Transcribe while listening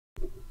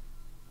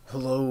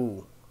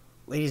Hello,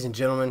 ladies and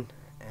gentlemen,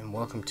 and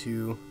welcome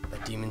to a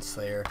Demon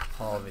Slayer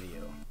haul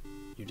video.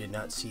 You did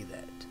not see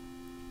that.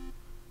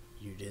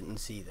 You didn't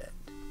see that.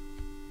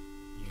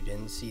 You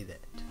didn't see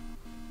that.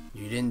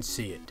 You didn't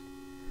see it.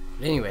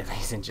 But anyway,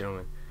 ladies and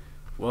gentlemen,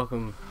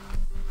 welcome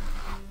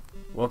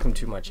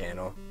to my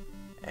channel,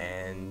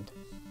 and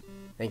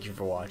thank you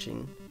for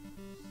watching.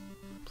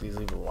 Please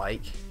leave a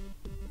like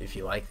if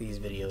you like these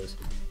videos,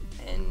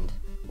 and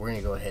we're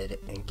gonna go ahead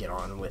and get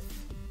on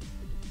with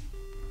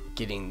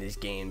getting these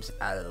games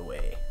out of the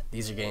way.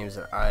 These are games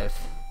that I've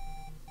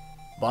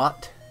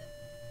bought,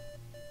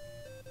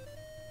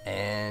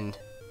 and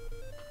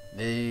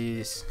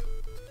these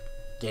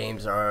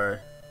games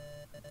that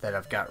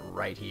I've got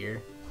right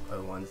here are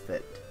the ones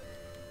that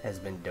has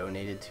been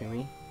donated to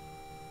me,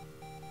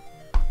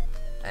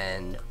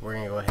 and we're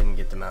gonna go ahead and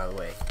get them out of the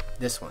way.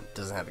 This one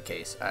doesn't have a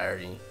case.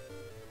 I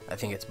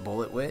think it's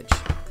Bullet Witch,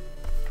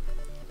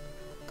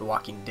 The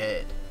Walking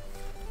Dead,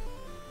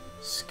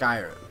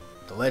 Skyrim,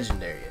 the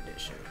Legendary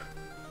Edition.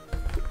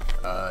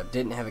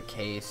 Didn't have a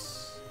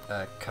case,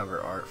 cover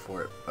art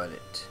for it, but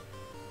it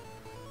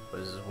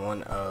was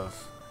one of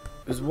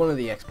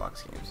the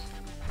Xbox games.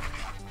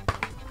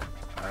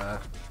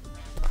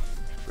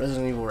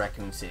 Resident Evil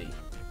Raccoon City,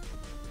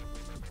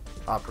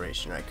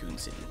 Operation Raccoon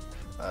City.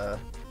 I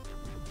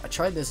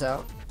tried this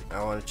out.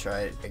 I want to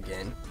try it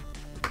again.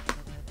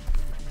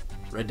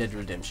 Red Dead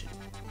Redemption.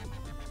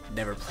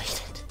 Never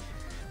played it.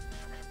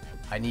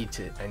 I need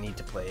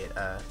to play it.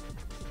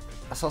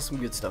 I saw some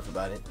good stuff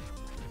about it.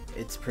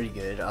 It's pretty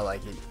good. I like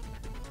it.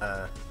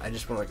 I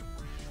just want to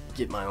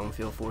get my own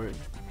feel for it,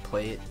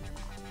 play it,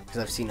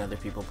 because I've seen other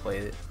people play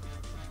it.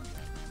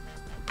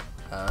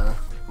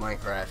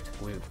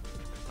 Minecraft.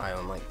 I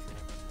own like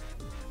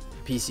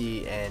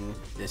PC and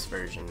this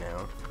version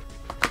now.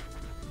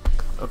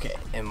 Okay,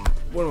 and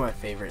one of my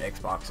favorite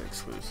Xbox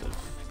exclusive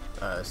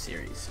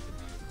series,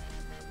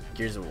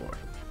 Gears of War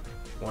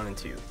 1 and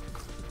 2.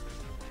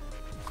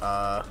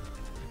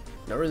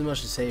 Not really much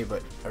to say,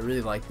 but I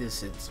really like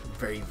this. It's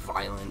very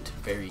violent,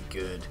 very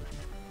good,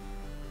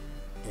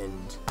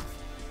 and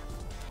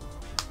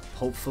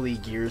hopefully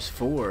Gears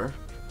 4,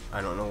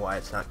 I don't know why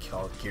it's not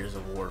called Gears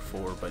of War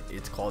 4, but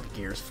it's called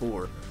Gears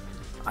 4.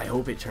 I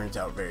hope it turns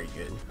out very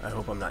good. I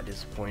hope I'm not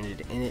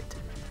disappointed in it,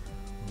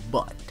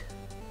 but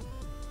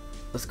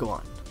let's go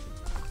on.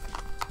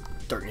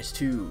 Darkness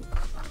 2,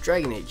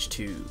 Dragon Age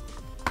 2,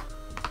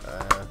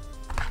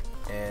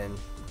 and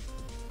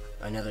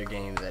another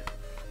game that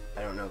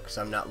I don't know, because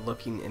I'm not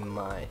looking in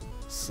my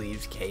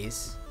sleeves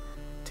case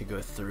to go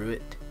through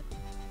it.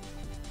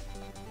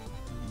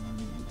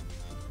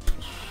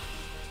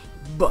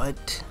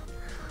 But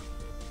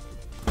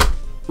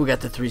we got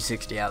the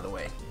 360 out of the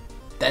way.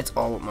 That's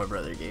all what my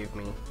brother gave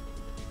me.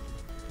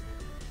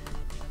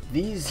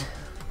 These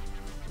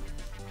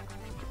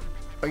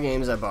are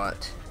games I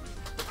bought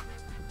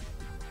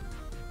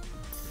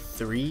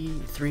three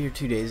or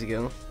 2 days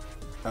ago.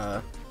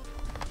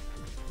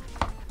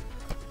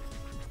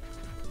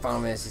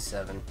 Final Fantasy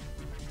VII.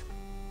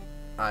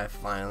 I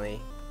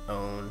finally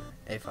own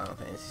a Final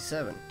Fantasy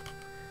VII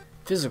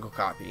physical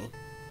copy,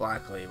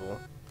 black label.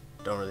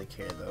 Don't really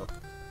care though.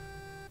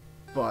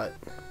 But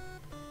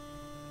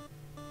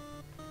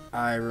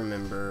I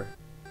remember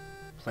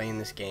playing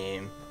this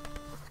game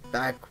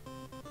back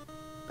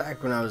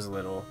when I was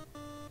little.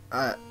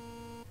 I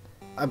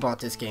bought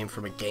this game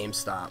from a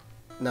GameStop,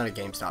 not a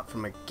GameStop,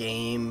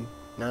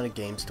 not a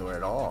game store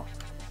at all.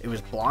 It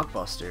was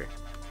Blockbuster.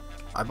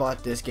 I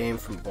bought this game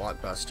from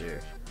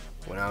Blockbuster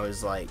when I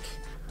was like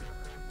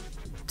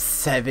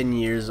 7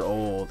 years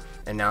old,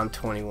 and now I'm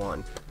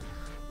 21.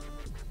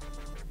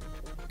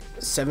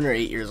 7 or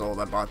 8 years old,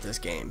 I bought this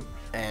game,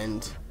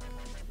 and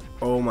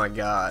oh my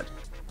god,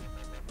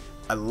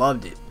 I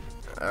loved it.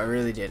 I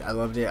really did. I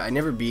loved it. I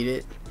never beat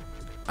it.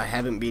 I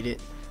haven't beat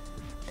it,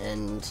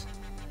 and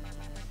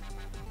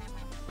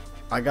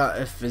I got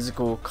a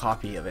physical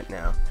copy of it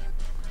now,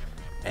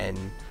 and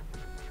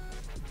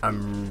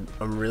I'm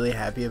really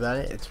happy about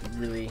it. It's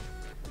really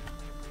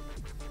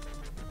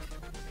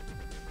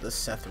the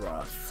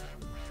Sephiroth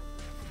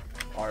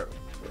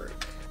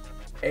artwork,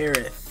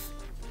 Aerith,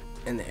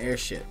 and the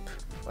airship.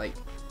 Like,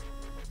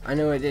 I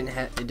know it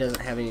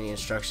doesn't have any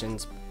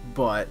instructions,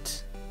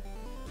 but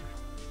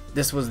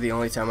this was the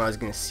only time I was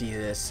gonna see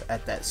this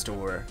at that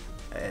store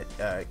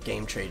at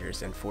Game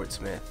Traders in Fort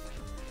Smith.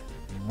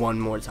 One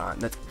more time.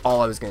 That's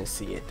all I was gonna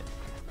see it,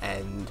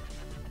 and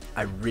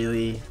I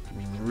really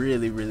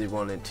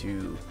wanted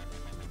to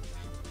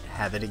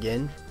have it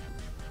again.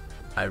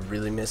 I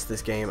really missed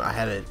this game. I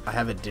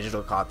have a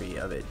digital copy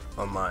of it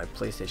on my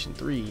PlayStation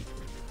 3,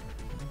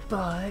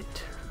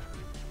 but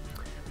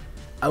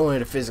I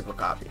wanted a physical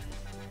copy.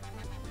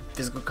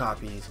 Physical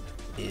copies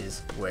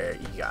is where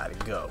you gotta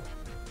go.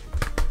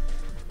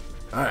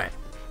 Alright,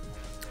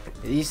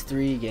 these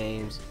 3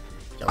 games,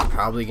 y'all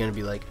probably gonna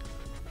be like,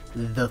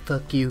 the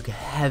fuck you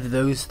have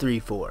those 3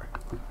 for?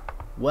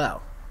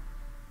 Well,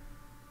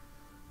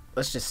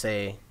 let's just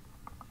say,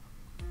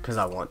 because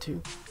I want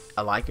to.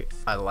 I like it.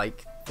 I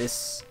like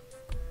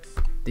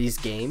these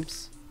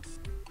games.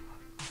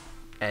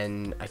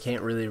 and I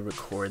can't really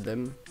record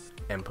them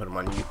and put them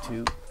on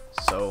YouTube.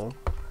 So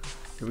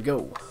here we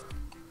go.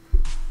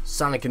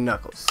 Sonic and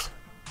Knuckles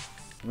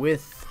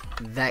with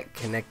that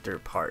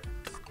connector part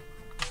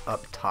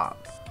up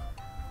top.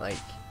 Like,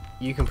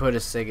 you can put a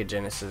Sega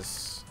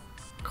Genesis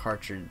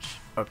cartridge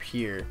up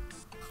here,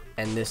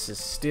 and this is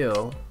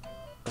still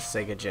a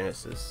Sega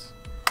Genesis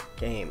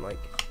game. Like,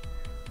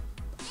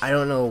 I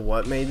don't know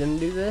what made them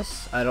do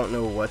this. I don't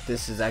know what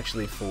this is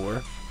actually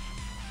for.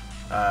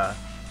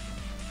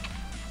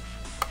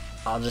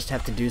 I'll just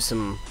have to do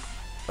some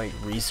like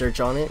research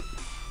on it,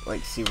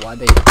 like see why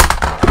they.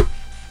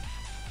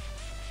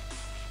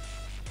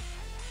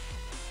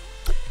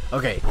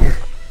 Okay,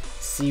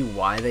 see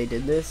why they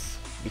did this,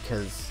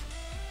 because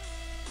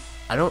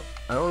I don't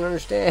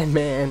understand,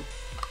 man.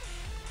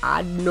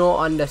 I don't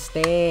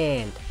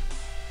understand.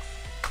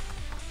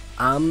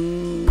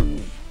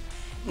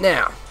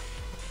 Now,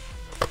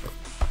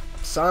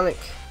 Sonic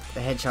the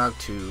Hedgehog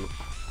 2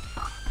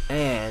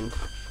 and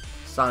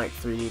Sonic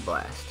 3D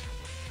Blast.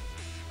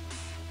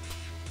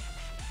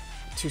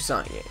 2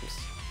 Sonic games.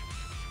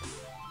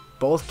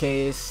 Both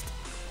cased.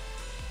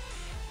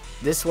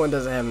 This one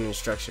doesn't have an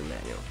instruction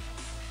manual.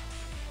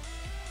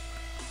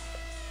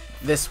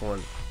 This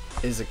one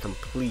is a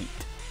complete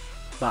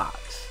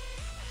box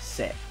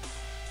set.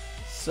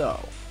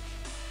 So,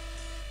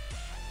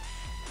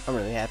 I'm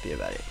really happy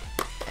about it.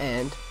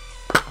 And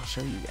I'll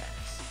show you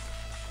guys.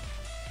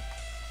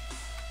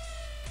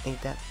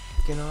 Ain't that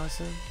fucking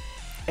awesome?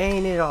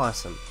 Ain't it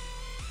awesome?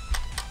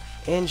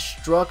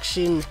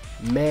 Instruction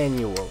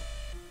manual.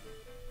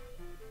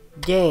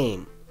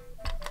 Game.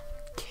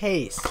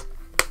 Case.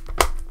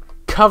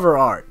 Cover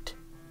art.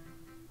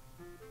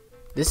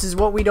 This is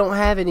what we don't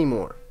have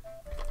anymore.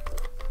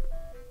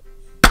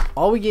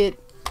 All we get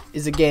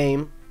is a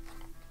game,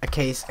 a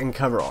case, and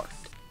cover art.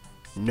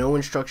 No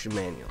instruction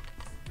manual.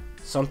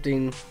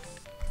 Something.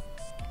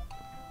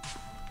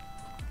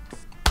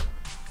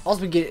 All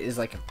we get is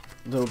like a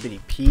little bitty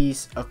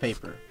piece of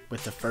paper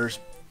with the first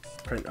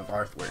print of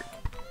artwork.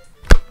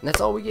 And that's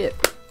all we get.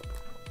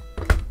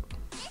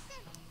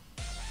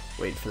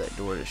 Wait for that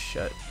door to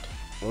shut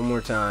one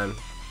more time.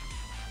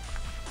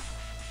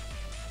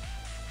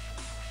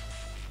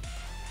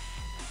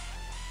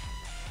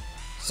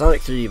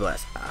 Sonic 3D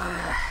Blast.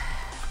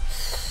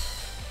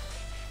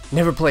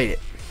 Never played it.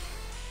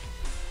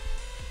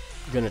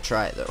 Gonna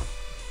try it though.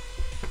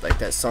 Like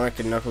that Sonic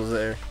and Knuckles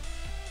there.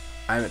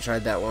 I haven't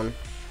tried that one.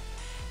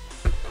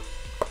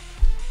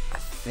 I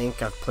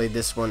think I've played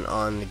this one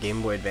on the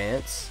Game Boy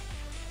Advance.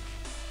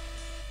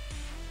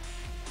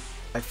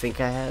 I think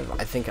I have.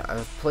 I think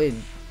I've played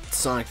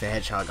Sonic the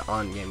Hedgehog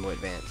on Game Boy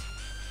Advance.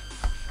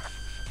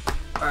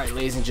 Alright,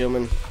 ladies and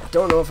gentlemen. I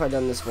don't know if I've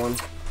done this one.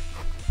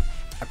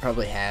 I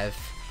probably have.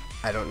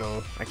 I don't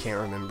know. I can't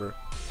remember.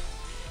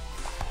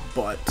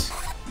 But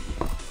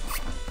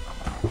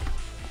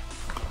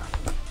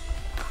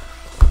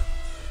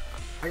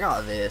I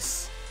got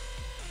this.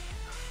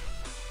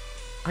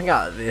 I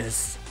got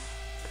this.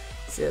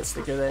 See that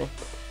sticker there?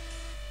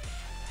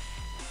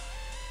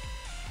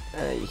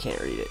 You can't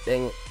read it.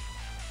 Dang it.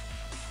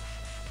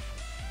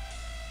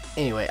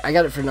 Anyway, I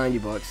got it for 90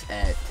 bucks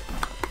at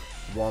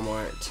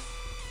Walmart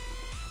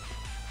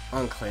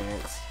on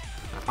clearance.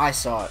 I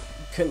saw it.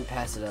 Couldn't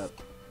pass it up.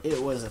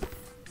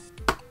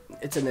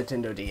 It's a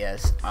Nintendo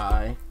DS.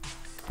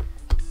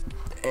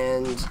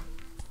 And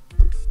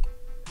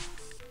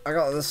I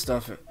got this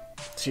stuff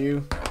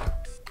too.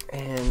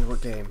 And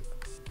what game?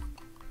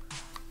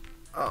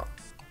 Oh,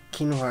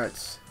 Kingdom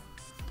Hearts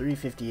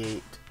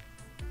 358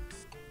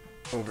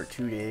 over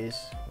 2 days.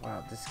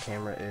 Wow, this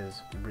camera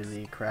is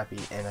really crappy,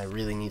 and I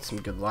really need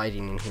some good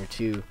lighting in here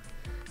too,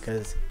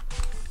 because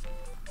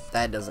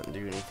that doesn't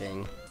do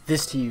anything.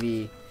 This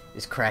TV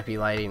is crappy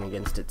lighting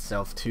against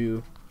itself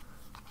too.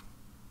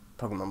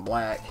 Pokemon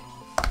Black.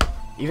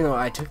 Even though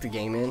I took the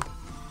game in,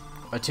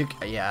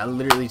 I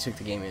literally took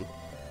the game in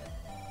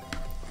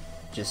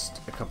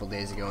just a couple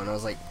days ago, and I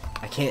was like,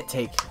 I can't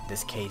take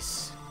this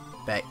case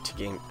back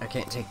to I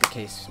can't take the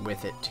case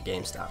with it to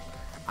GameStop.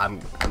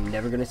 I'm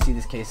never gonna see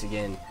this case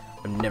again.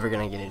 I'm never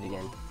gonna get it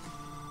again.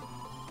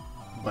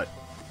 But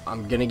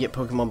I'm gonna get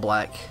Pokemon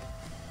Black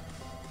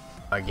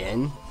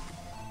again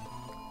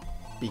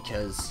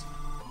because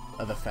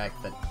of the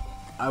fact that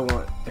I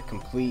want the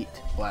complete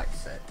Black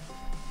set.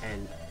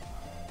 And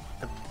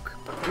the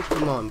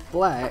Pokemon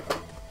Black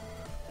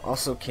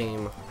also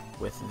came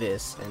with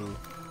this, and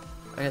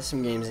I got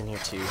some games in here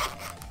too.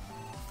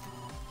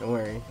 Don't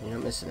worry, you're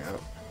not missing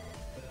out.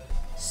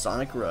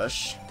 Sonic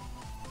Rush.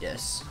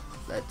 Yes,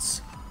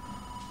 that's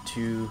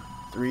 2,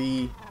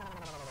 3,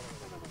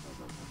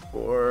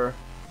 4,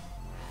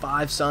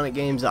 5 Sonic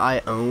games that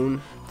I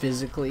own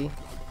physically.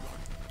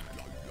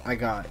 I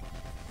got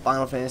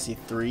Final Fantasy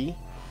 3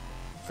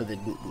 for the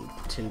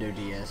Nintendo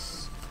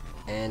DS,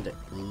 and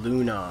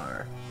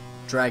Lunar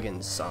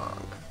Dragon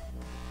Song.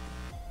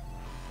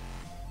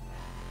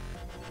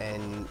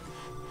 And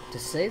to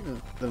say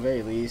the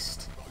very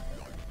least,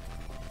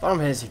 Final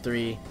Fantasy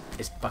 3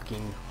 is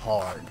fucking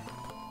hard.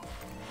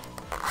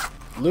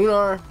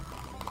 Lunar,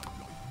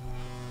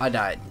 I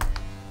died.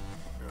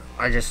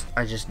 I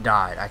just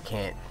died. I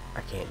can't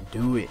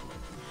do it.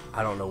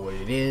 I don't know what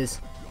it is,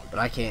 but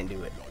I can't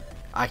do it.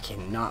 I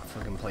cannot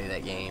fucking play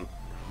that game.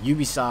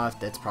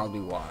 Ubisoft, that's probably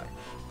why.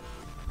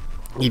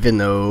 Even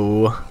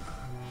though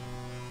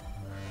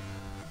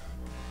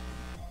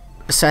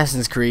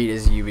Assassin's Creed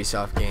is a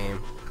Ubisoft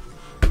game.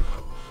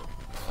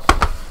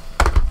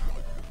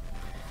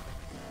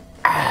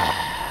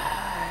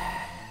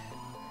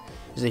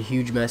 There's a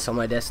huge mess on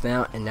my desk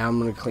now, and now I'm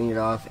gonna clean it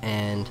off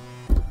and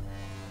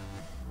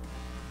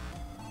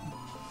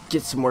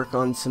get some work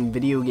on some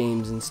video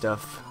games and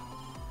stuff.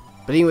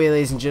 But anyway,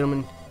 ladies and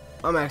gentlemen,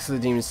 I'm actually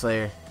the Demon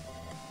Slayer.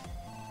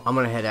 I'm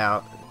gonna head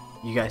out.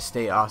 You guys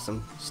stay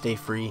awesome, stay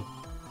free,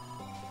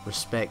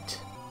 respect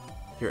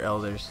your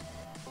elders.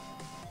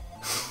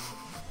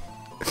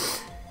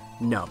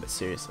 No, but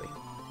seriously,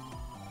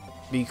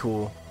 be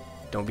cool,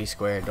 don't be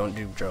square, don't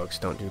do drugs,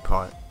 don't do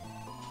pot,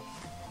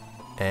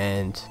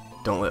 and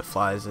don't let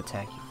flies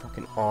attack your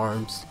fucking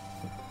arms.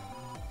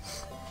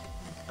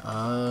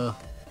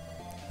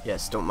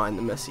 Yes, don't mind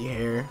the messy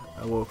hair.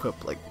 I woke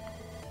up like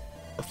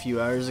a few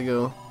hours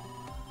ago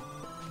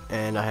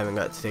and I haven't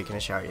got to taking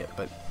a shower yet,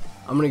 but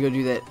I'm gonna go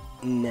do that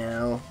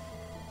now,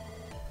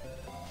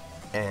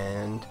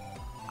 and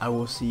I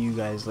will see you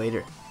guys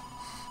later.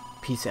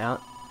 Peace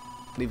out.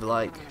 Leave a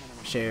like,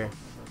 share,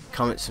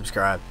 comment,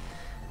 subscribe.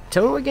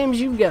 Tell me what games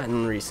you've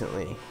gotten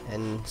recently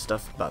and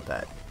stuff about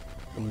that.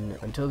 And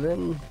until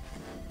then,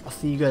 I'll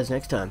see you guys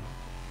next time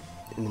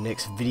in the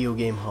next video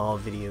game haul,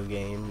 video.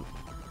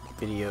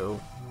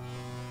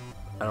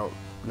 I don't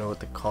know what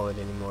to call it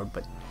anymore,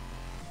 but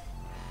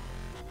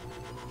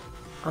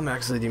I'm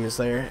actually Demon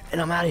Slayer, and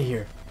I'm out of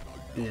here.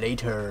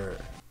 Later.